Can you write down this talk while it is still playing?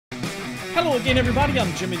Hello again, everybody. I'm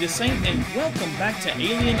JimmyTheSaint, and welcome back to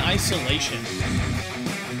Alien Isolation.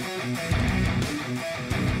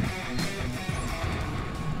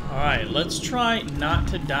 Alright, let's try not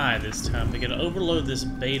to die this time. We gotta overload this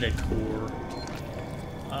beta core.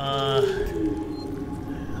 I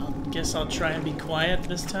guess I'll try and be quiet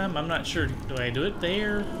this time. I'm not sure. Do I do it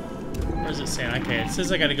there? Where does it say? Okay, it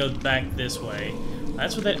says I gotta go back this way.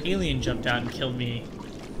 That's where that alien jumped out and killed me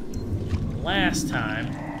last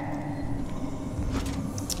time.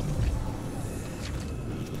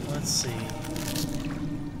 Let's see.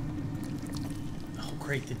 Oh,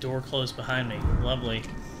 great, the door closed behind me. Lovely.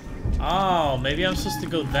 Oh, maybe I'm supposed to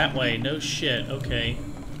go that way. No shit. Okay.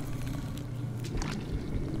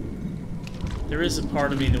 There is a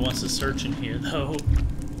part of me that wants to search in here, though.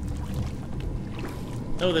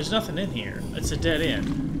 No, there's nothing in here. It's a dead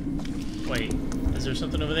end. Wait, is there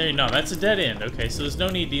something over there? No, that's a dead end. Okay, so there's no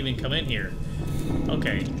need to even come in here.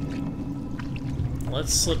 Okay.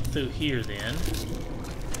 Let's slip through here, then.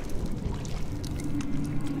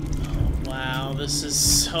 Wow, this is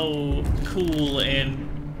so cool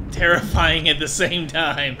and terrifying at the same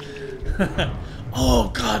time.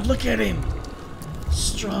 Oh god, look at him!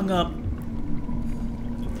 Strung up.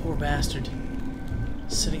 Poor bastard.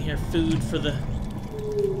 Sitting here, food for the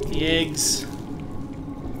eggs.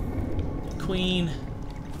 Queen.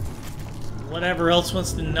 Whatever else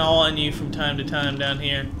wants to gnaw on you from time to time down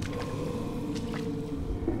here.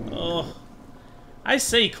 Oh. I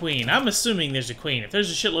say queen. I'm assuming there's a queen. If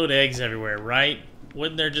there's a shitload of eggs everywhere, right?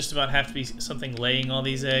 Wouldn't there just about have to be something laying all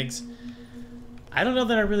these eggs? I don't know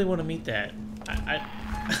that I really want to meet that.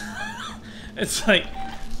 It's like,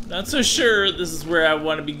 not so sure this is where I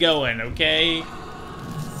want to be going, okay?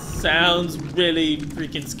 Sounds really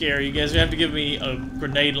freaking scary. You guys have to give me a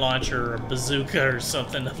grenade launcher or a bazooka or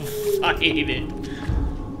something to fight it.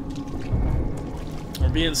 We're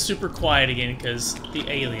being super quiet again because the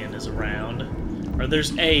alien is around. Or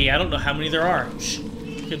there's I don't know how many there are. Shh.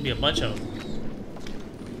 Could be a bunch of them.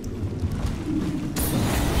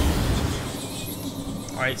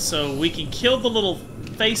 Alright, so we can kill the little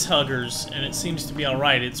face huggers and it seems to be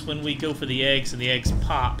alright. It's when we go for the eggs and the eggs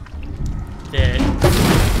pop that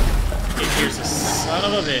it hears a son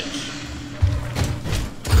of a bitch.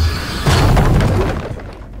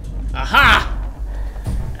 Aha!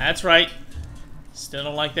 That's right. Still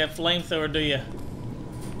don't like that flamethrower, do you?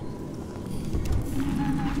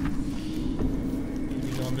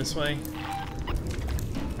 This way.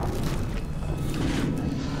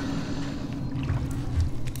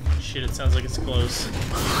 Shit, it sounds like it's close.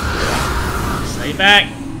 Stay back!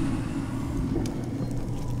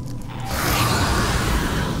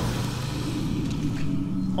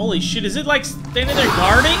 Holy shit, is it like standing there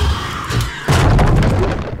guarding?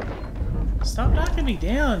 Stop knocking me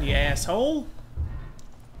down, you asshole!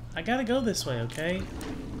 I gotta go this way, okay?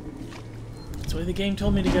 That's the way the game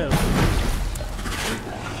told me to go.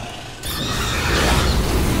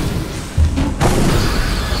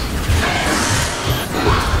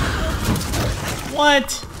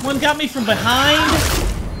 What? One got me from behind?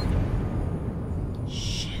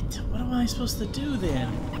 Shit, what am I supposed to do then?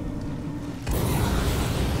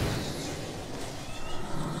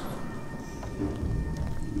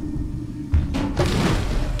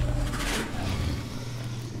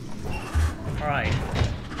 Alright.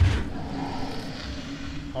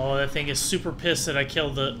 Oh, that thing is super pissed that I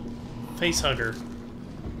killed the facehugger.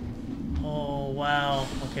 Oh, wow.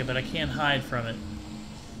 Okay, but I can't hide from it.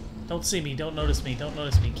 Don't see me, don't notice me, don't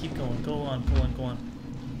notice me. Keep going, go on, go on, go on.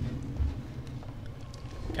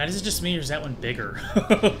 God, is it just me or is that one bigger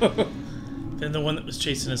than the one that was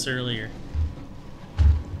chasing us earlier?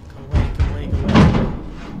 Go away, go away, go away.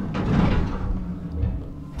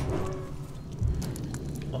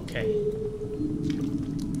 Okay.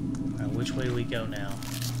 Alright, which way do we go now?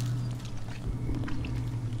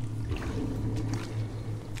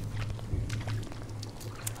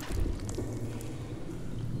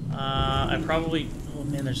 I probably... Oh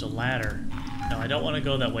man, there's a ladder. No, I don't want to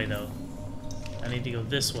go that way though. I need to go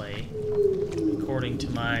this way, according to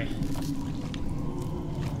my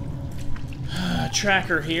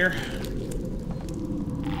tracker here.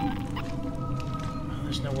 Oh,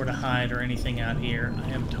 there's nowhere to hide or anything out here.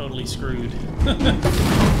 I am totally screwed.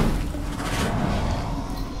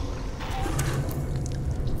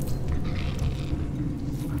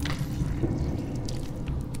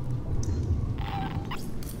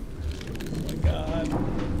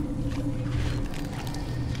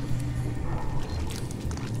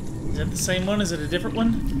 Is that the same one? Is it a different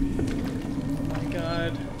one? Oh my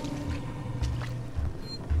god.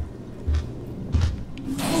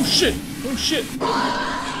 Oh shit! Oh shit!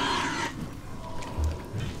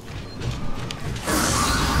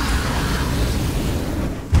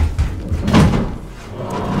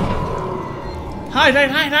 Hide,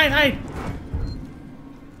 hide, hide, hide, hide!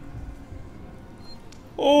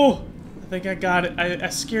 Oh! I think I got it. I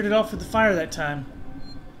scared it off with the fire that time.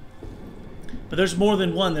 But there's more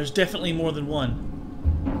than one. There's definitely more than one.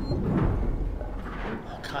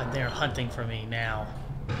 Oh god, they're hunting for me now.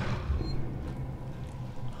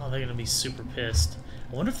 Oh, they're gonna be super pissed.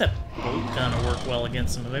 I wonder if that bolt gun will work well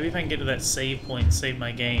against them. Maybe if I can get to that save point and save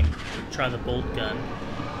my game, try the bolt gun.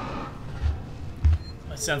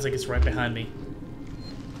 It sounds like it's right behind me.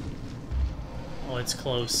 Oh, it's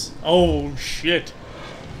close. Oh, shit.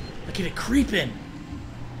 Look at it creeping.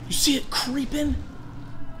 You see it creeping?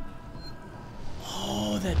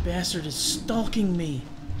 Oh, that bastard is stalking me.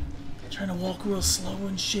 Trying to walk real slow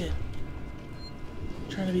and shit.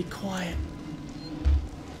 Trying to be quiet.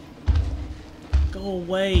 Go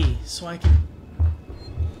away so I can...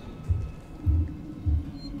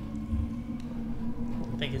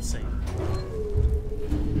 I think it's safe.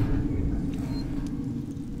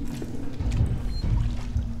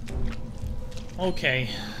 Okay,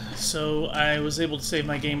 so I was able to save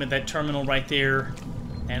my game at that terminal right there,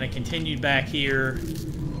 and I continued back here.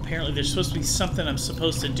 Apparently there's supposed to be something I'm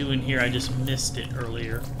supposed to do in here, I just missed it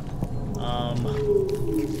earlier. There's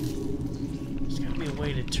gotta be a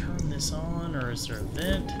way to turn this on, or is there a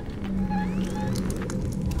vent?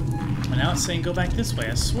 And now it's saying go back this way.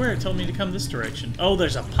 I swear it told me to come this direction. Oh,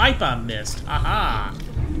 there's a pipe I missed. Aha!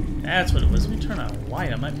 That's what it was. Let me turn on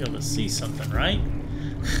white. I might be able to see something, right?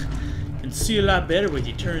 Can see a lot better when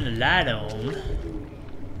you turn the light on.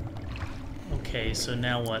 Okay, so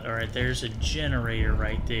now what? Alright, there's a generator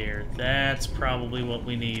right there. That's probably what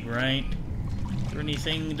we need, right? Is there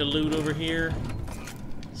anything to loot over here?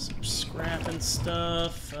 Some scrap and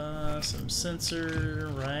stuff. Some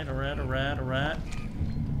sensor. Right, alright.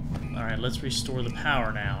 Alright, let's restore the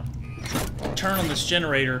power now. Turn on this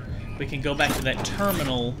generator. We can go back to that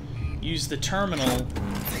terminal, use the terminal,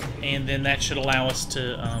 and then that should allow us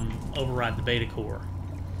to override the beta core.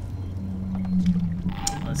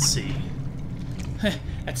 Let's see.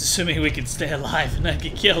 That's assuming we can stay alive and not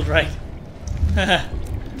get killed, right?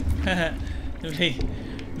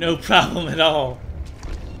 No problem at all.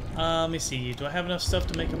 Let me see. Do I have enough stuff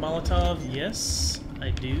to make a Molotov? Yes,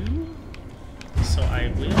 I do. So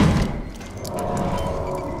I will.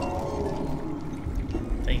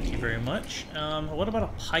 Thank you very much. What about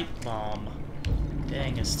a pipe bomb?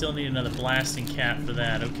 Dang, I still need another blasting cap for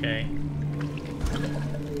that. Okay.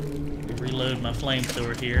 Reload my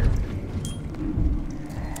flamethrower here.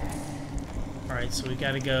 Alright, so we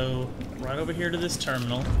gotta go right over here to this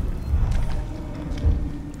terminal.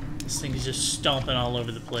 This thing is just stomping all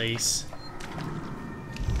over the place.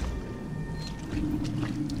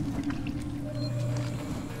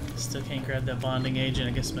 Still can't grab that bonding agent.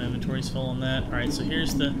 I guess my inventory's full on that. Alright, so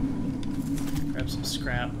here's the... Grab some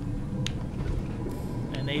scrap.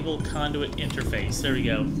 Enable conduit interface. There we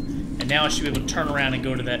go. And now I should be able to turn around and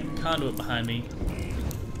go to that conduit behind me.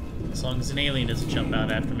 As long as an alien doesn't jump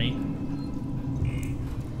out after me.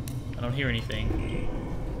 I don't hear anything.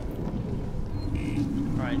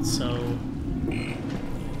 Alright, so...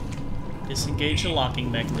 disengage the locking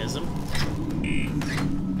mechanism.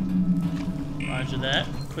 Roger that.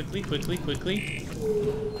 Quickly. Come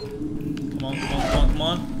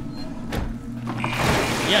on.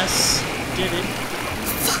 Yes, did it.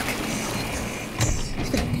 Fuck! I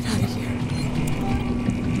gotta get out of here.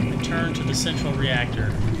 Return to the central reactor.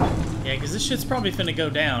 Yeah, because this shit's probably finna go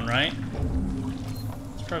down, right?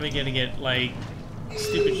 It's probably gonna get, like,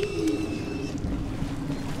 stupid...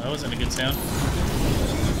 Well, that wasn't a good sound.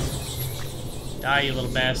 Die, you little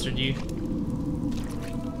bastard, you.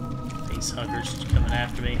 Face huggers coming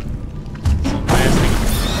after me. So blasting.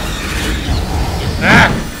 Ah!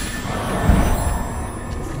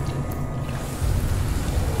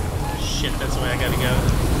 Shit, that's the way I gotta go.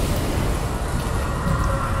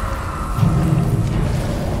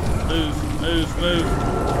 Move.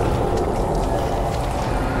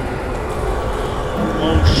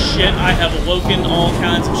 Oh shit, I have awoken all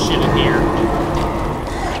kinds of shit in here.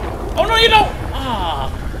 Oh no, you don't! Ah!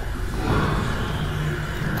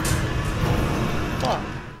 Fuck.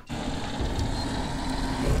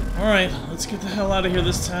 Alright, let's get the hell out of here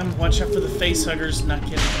this time. Watch out for the face huggers not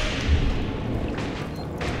getting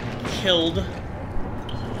killed.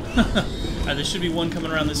 Alright, there should be one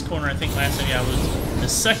coming around this corner. I think last time, yeah, the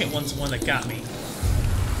second one's the one that got me. He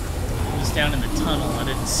was down in the tunnel. I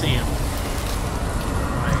didn't see him.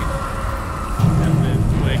 Alright. Gotta move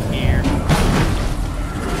quick here.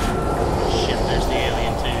 Shit, there's the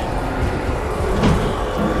alien too.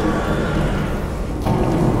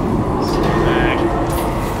 Stay back.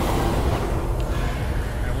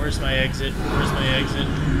 Alright, where's my exit?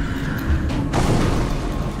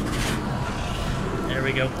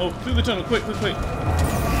 we go. Oh, through the tunnel, quick, quick, quick. I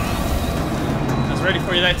was ready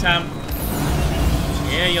for you that time.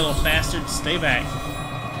 Yeah, you little bastard, stay back.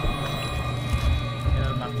 Get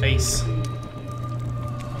out of my face.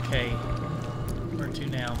 Okay, where to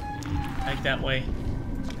now? Back that way.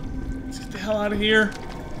 Let's get the hell out of here.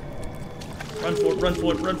 Run for it, run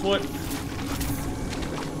for it, run for it.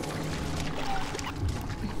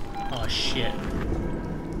 Oh, shit.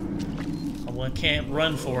 Well, I can't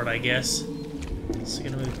run for it, I guess. So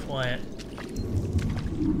I'm gonna move quiet.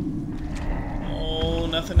 Oh,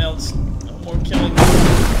 nothing else. No more killing.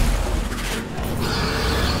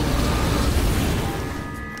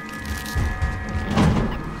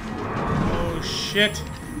 Oh, shit.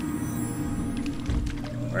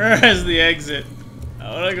 Where is the exit?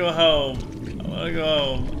 I wanna go home. I wanna go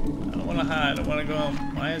home. I don't wanna hide. I wanna go home.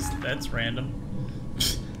 Why is that's random?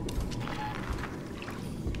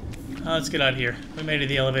 Oh, let's get out of here. We made it to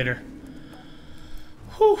the elevator.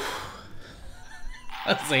 Whew.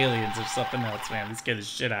 Those aliens are something else, man. They scared the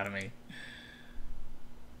shit out of me.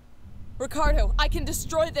 Ricardo, I can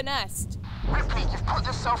destroy the nest. Ripley, you've put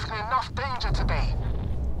yourself in enough danger today.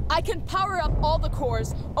 I can power up all the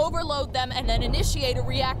cores, overload them, and then initiate a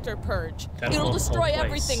reactor purge. It'll destroy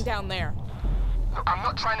everything down there. Look, I'm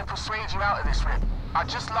not trying to persuade you out of this, Rip. I'd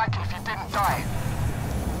just like it if you didn't die.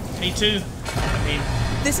 Me too. I mean,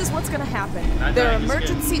 this is what's gonna happen. There are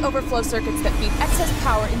emergency overflow circuits that feed excess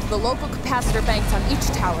power into the local capacitor banks on each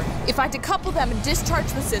tower. If I decouple them and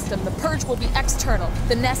discharge the system, the purge will be external.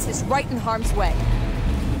 The nest is right in harm's way.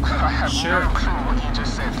 I have no clue what you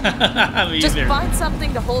just said. Just find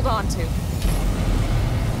something to hold on to.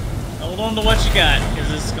 Hold on to what you got,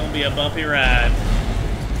 because this is gonna be a bumpy ride.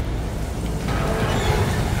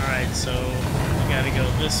 Alright, so we gotta go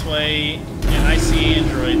this way. And I see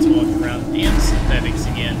androids walking around. Damn synthetics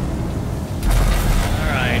again.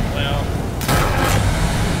 Alright, well.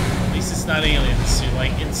 At least it's not aliens who,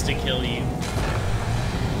 like, insta-kill you.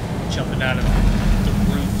 Jumping out of the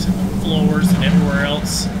roofs and the floors and everywhere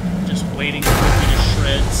else. Just waiting to rip you to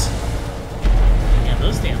shreds. Yeah,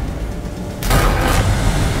 those damn.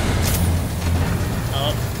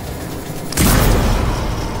 Up.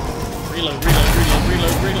 Reload, reload, reload,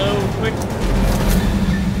 reload, reload, quick.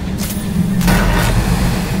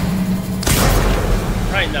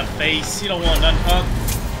 Right in the face. You don't want none, punk.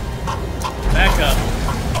 Back up.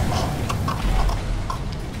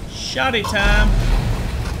 Shotty time.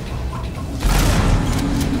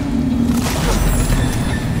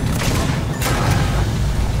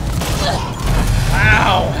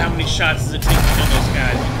 Wow! How many shots does it take to kill those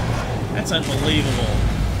guys? That's unbelievable.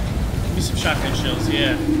 Give me some shotgun shells,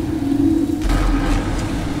 yeah.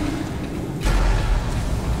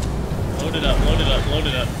 Load it up, load it up, load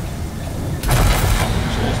it up.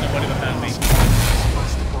 There's nobody behind me.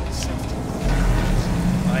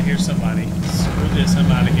 I hear somebody. Screw this,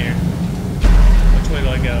 I'm out of here. Which way do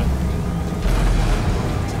I go?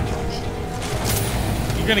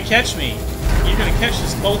 You're gonna catch me. You're gonna catch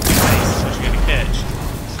this multi-face. That's what you're gonna catch.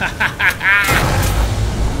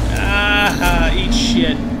 Ah, eat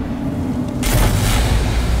shit.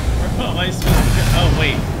 Where am I supposed to go? Oh,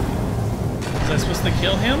 wait. Was I supposed to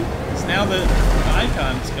kill him? Because now the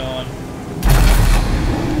icon's gone.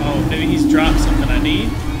 Oh, maybe he's dropped something I need?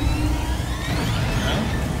 No?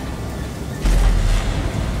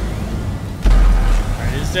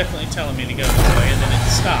 Alright, it's definitely telling me to go this way, and then it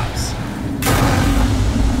stops.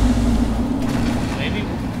 Maybe?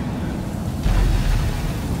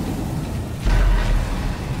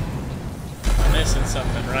 I'm missing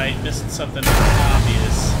something, right? Missing something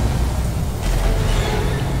obvious.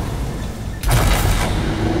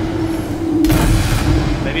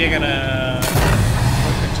 Maybe I gotta...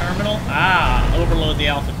 terminal? Ah, overload the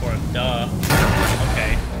alpha core. Duh.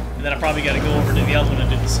 Okay. And then I probably gotta go over to the other one and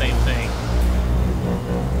do the same thing.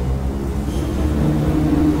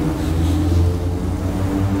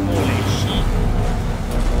 Holy shit.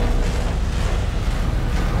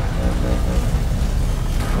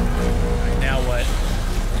 Alright, now what?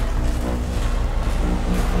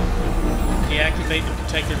 Deactivate the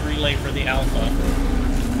protected relay for the alpha.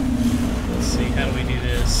 Let's see, how do we do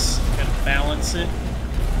this? Gotta balance it.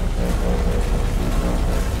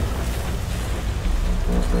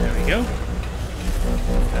 There we go.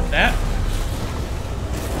 Got that. I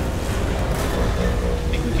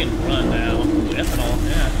think we can run now. Ooh, ethanol.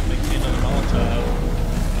 Yeah, make me another Molotov.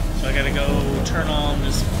 So I gotta go turn on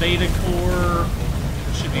this beta core.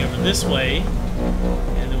 It should be over this way.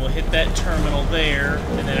 And then we'll hit that terminal there.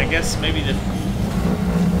 And then I guess maybe the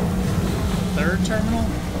third terminal?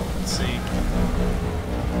 Let's see.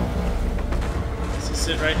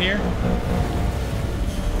 Sit right here?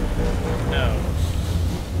 No.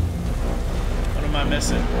 am I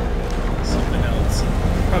missing? Something else.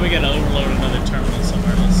 Probably gonna overload another terminal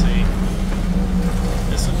somewhere. Let's see.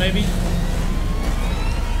 This one maybe?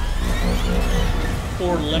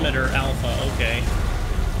 Core limiter alpha. Okay.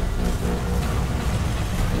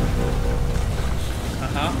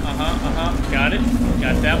 Got it.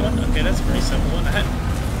 Got that one. Okay, that's a pretty simple one. I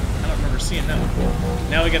don't remember seeing that before.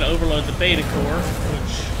 Now we gotta overload the beta core,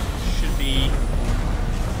 which should be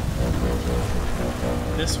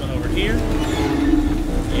this one over here.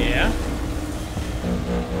 Yeah.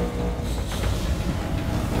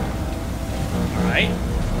 Alright.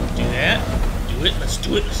 Do that. Do it. Let's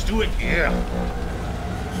do it. Let's do it. Yeah.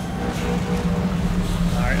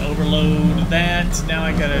 Alright, overload that. Now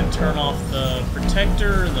I gotta turn off the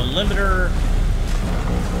protector, the limiter.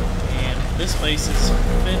 And this place is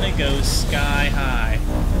finna go sky high.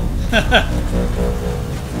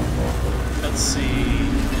 Let's see.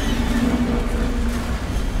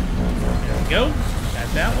 There we go.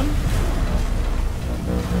 Got that one.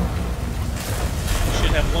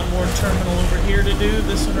 Should have one more terminal over here to do.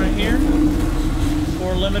 This one right here.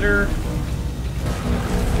 Core limiter.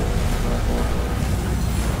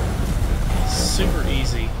 Super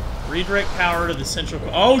easy. Redirect power to the central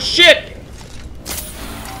core. Oh shit!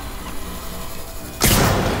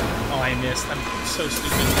 Oh, I missed. I'm so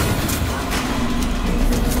stupid.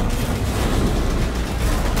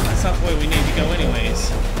 That's not the way we need to go anyways.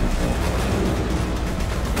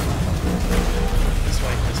 This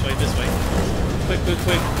way, this way, this way. Quick, quick,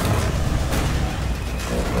 quick.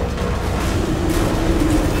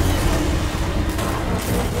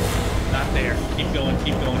 Not there. Keep going,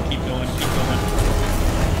 keep going, keep going, keep going.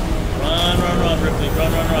 Run, run, run, Ripley.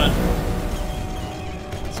 Run, run, run.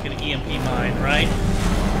 Let's get an EMP mine, right?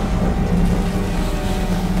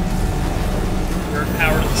 Divert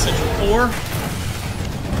power to the central core.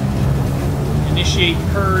 Initiate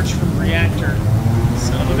purge from reactor.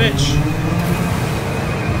 Son of a bitch.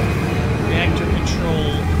 Reactor control.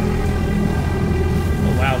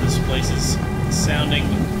 Oh wow, this place is sounding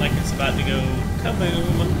like it's about to go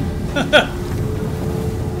kaboom.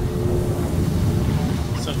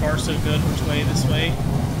 So far, so good. Which way? This way?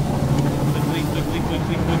 Quickly, quickly,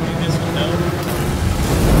 quickly, quickly. This one, no.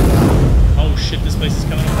 Oh shit, this place is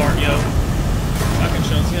coming apart, yo. Shotgun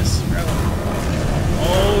shells, yes. Grab them.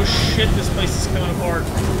 Oh shit, this place is coming apart.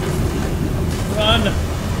 Run!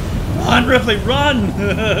 Run, Ripley, run!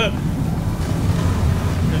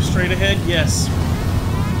 Go straight ahead, yes.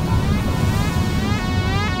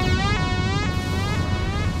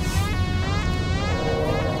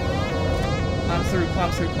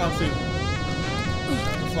 Climb through, climb through.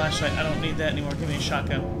 The flashlight, I don't need that anymore. Give me a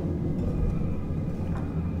shotgun.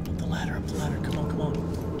 Up the ladder, come on, come on.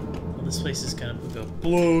 Well, this place is gonna go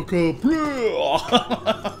blow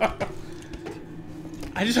up.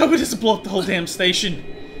 I just hope it doesn't blow up the whole damn station.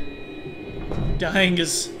 Dying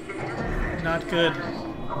is not good.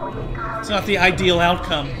 It's not the ideal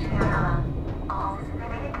outcome.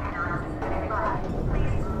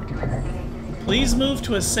 Please move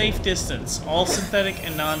to a safe distance. All synthetic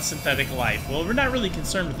and non-synthetic life. Well, we're not really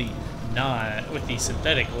concerned with the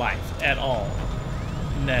synthetic life at all.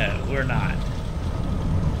 No, we're not.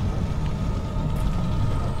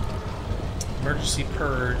 Emergency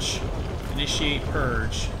purge. Initiate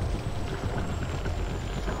purge.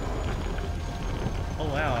 Oh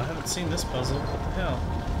wow, I haven't seen this puzzle. What the hell?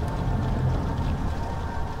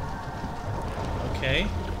 Okay.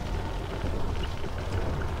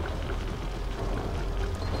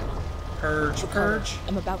 Purge, purge.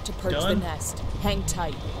 I'm about to purge Done? the nest. Hang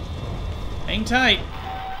tight. Hang tight.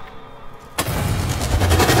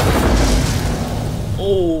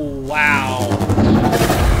 Oh, wow.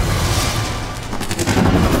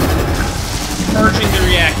 Purging the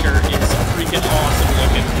reactor is freaking awesome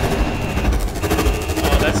looking.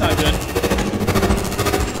 Oh, that's not good.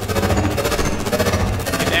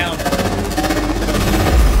 Get down.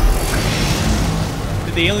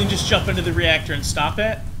 Did the alien just jump into the reactor and stop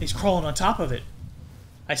it? He's crawling on top of it.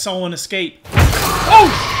 I saw one escape. Oh!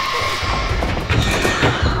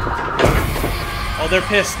 Oh, they're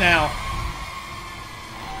pissed now.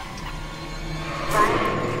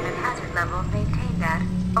 Biocontainment hazard level maintained at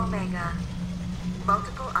Omega.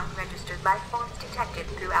 Multiple unregistered life forms detected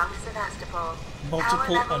throughout Sevastopol.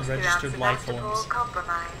 Multiple unregistered life Sevastopol forms.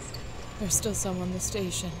 compromised. There's still some on the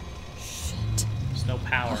station. Shit. There's no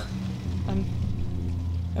power.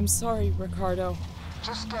 I'm sorry, Ricardo.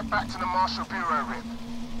 Just get back to the Marshal Bureau, Rip.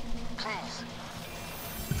 Please.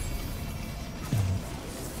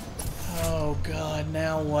 Oh god,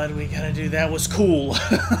 now what are we gonna do? That was cool.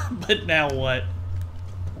 But now what?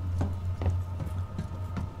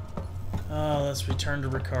 Oh, let's return to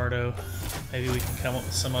Ricardo. Maybe we can come up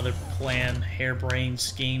with some other plan, harebrained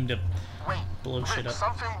scheme to blow shit up.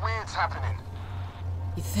 Something weird's happening.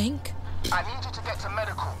 You think? I need you to get to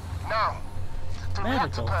medical, now. The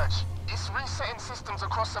reactor purge. It's resetting systems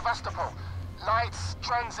across Sevastopol. Lights,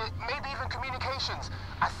 transit, maybe even communications.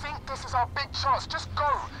 I think this is our big chance. Just go,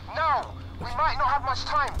 now. We might not have much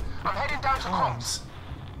time. I'm heading down to comms.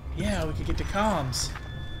 Yeah, we could get to comms.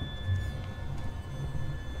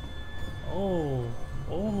 Oh,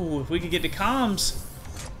 if we could get to comms,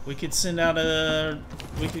 we could send out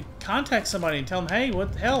we could contact somebody and tell them, hey,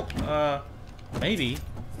 what help? Maybe.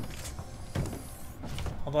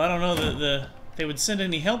 Although I don't know that they would send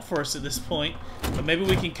any help for us at this point. But maybe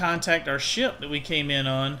we can contact our ship that we came in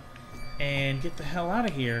on and get the hell out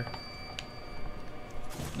of here.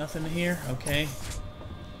 Nothing here? Okay.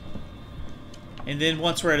 And then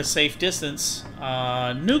once we're at a safe distance,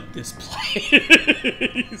 nuke this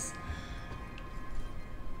place.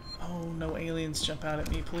 Oh, no aliens jump out at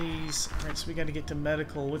me, please. Alright, so we gotta get to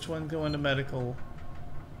medical. Which one going to medical?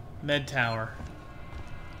 Med tower.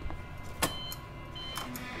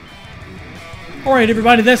 Alright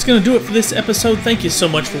everybody, that's going to do it for this episode. Thank you so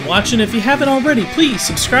much for watching. If you haven't already, please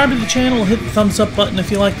subscribe to the channel, hit the thumbs up button if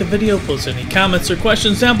you like the video, post any comments or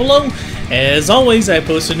questions down below. As always, I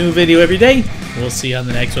post a new video every day. We'll see you on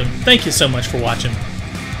the next one. Thank you so much for watching.